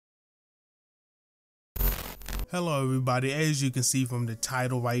Hello everybody, as you can see from the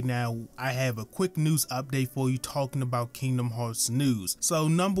title right now, I have a quick news update for you talking about Kingdom Hearts news. So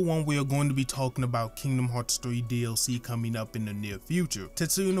number one, we are going to be talking about Kingdom Hearts 3 DLC coming up in the near future.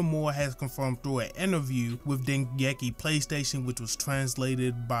 Tetsuya Nomura has confirmed through an interview with Dengeki PlayStation, which was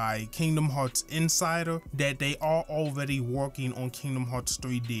translated by Kingdom Hearts Insider, that they are already working on Kingdom Hearts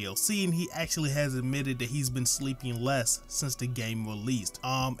 3 DLC, and he actually has admitted that he's been sleeping less since the game released.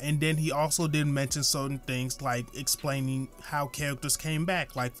 And then he also did mention certain things like explaining how characters came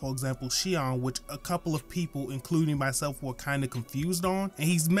back, like for example Xion, which a couple of people including myself were kind of confused on, and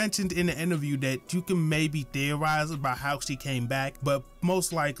he's mentioned in the interview that you can maybe theorize about how she came back, but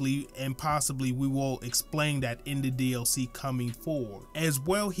most likely and possibly we will explain that in the DLC coming forward. As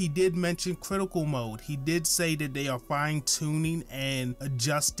well, he did mention critical mode. He did say that they are fine-tuning and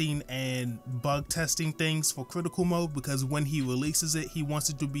adjusting and bug testing things for critical mode, because when he releases it, he wants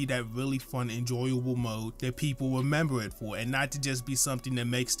it to be that really fun, enjoyable mode that people remember it for, and not to just be something that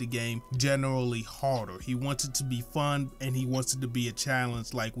makes the game generally harder. He wants it to be fun, and he wants it to be a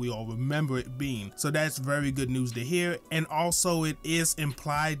challenge like we all remember it being. So that's very good news to hear. And also it is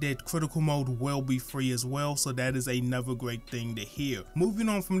implied that critical mode will be free as well, so that is another great thing to hear. Moving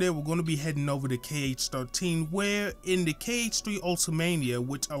on from there, we're going to be heading over to KH13, where in the KH3 Ultimania,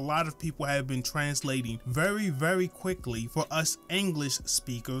 which a lot of people have been translating very quickly for us English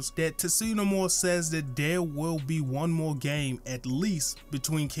speakers, that Tetsuya Nomura says that there will be one more game at least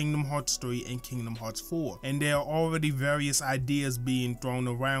between Kingdom Hearts 3 and Kingdom Hearts 4, and there are already various ideas being thrown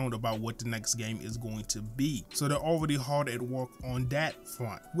around about what the next game is going to be, so they're already hard at work on that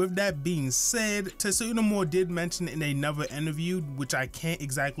front. With that being said, Tetsuya Nomura did mention in another interview, which I can't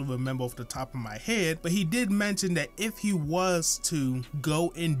exactly remember off the top of my head, but he did mention that if he was to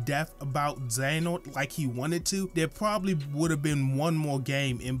go in depth about Xehanort like he wanted to, there probably would have been one more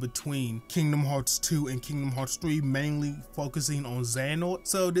game in between Kingdom Hearts 2 and Kingdom Hearts 3, mainly focusing on Xehanort.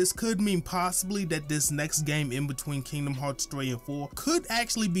 So this could mean possibly that this next game in between Kingdom Hearts 3 and 4 could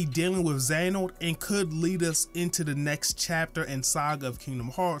actually be dealing with Xehanort and could lead us into the next chapter and saga of Kingdom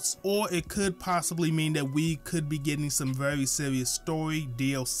Hearts, or it could possibly mean that we could be getting some very serious story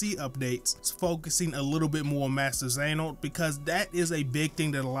DLC updates focusing a little bit more on Master Xehanort, because that is a big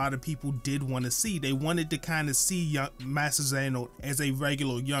thing that a lot of people did want to see. They wanted to kind of see Master Xehanort as a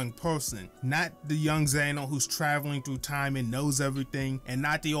regular young person, not the young Xehanort who's traveling through time and knows everything, and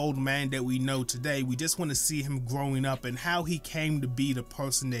not the old man that we know today. We just want to see him growing up and how he came to be the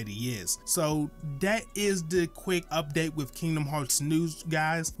person that he is. So that is the quick update with Kingdom Hearts news,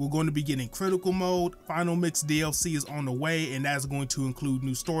 guys. We're going to be getting critical mode. Final Mix DLC is on the way, and that's going to include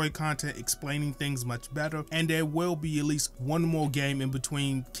new story content explaining things much better, and there will be at least one more game in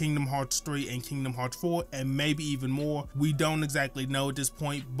between Kingdom Hearts 3 and Kingdom Hearts 4, and maybe even more. We don't exactly know at this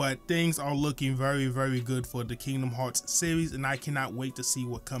point, but things are looking very good for the Kingdom Hearts series, and I cannot wait to see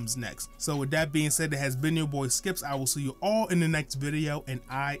what comes next. So with that being said, it has been your boy Skipx. I will see you all in the next video, and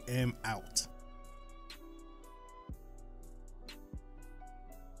I am out.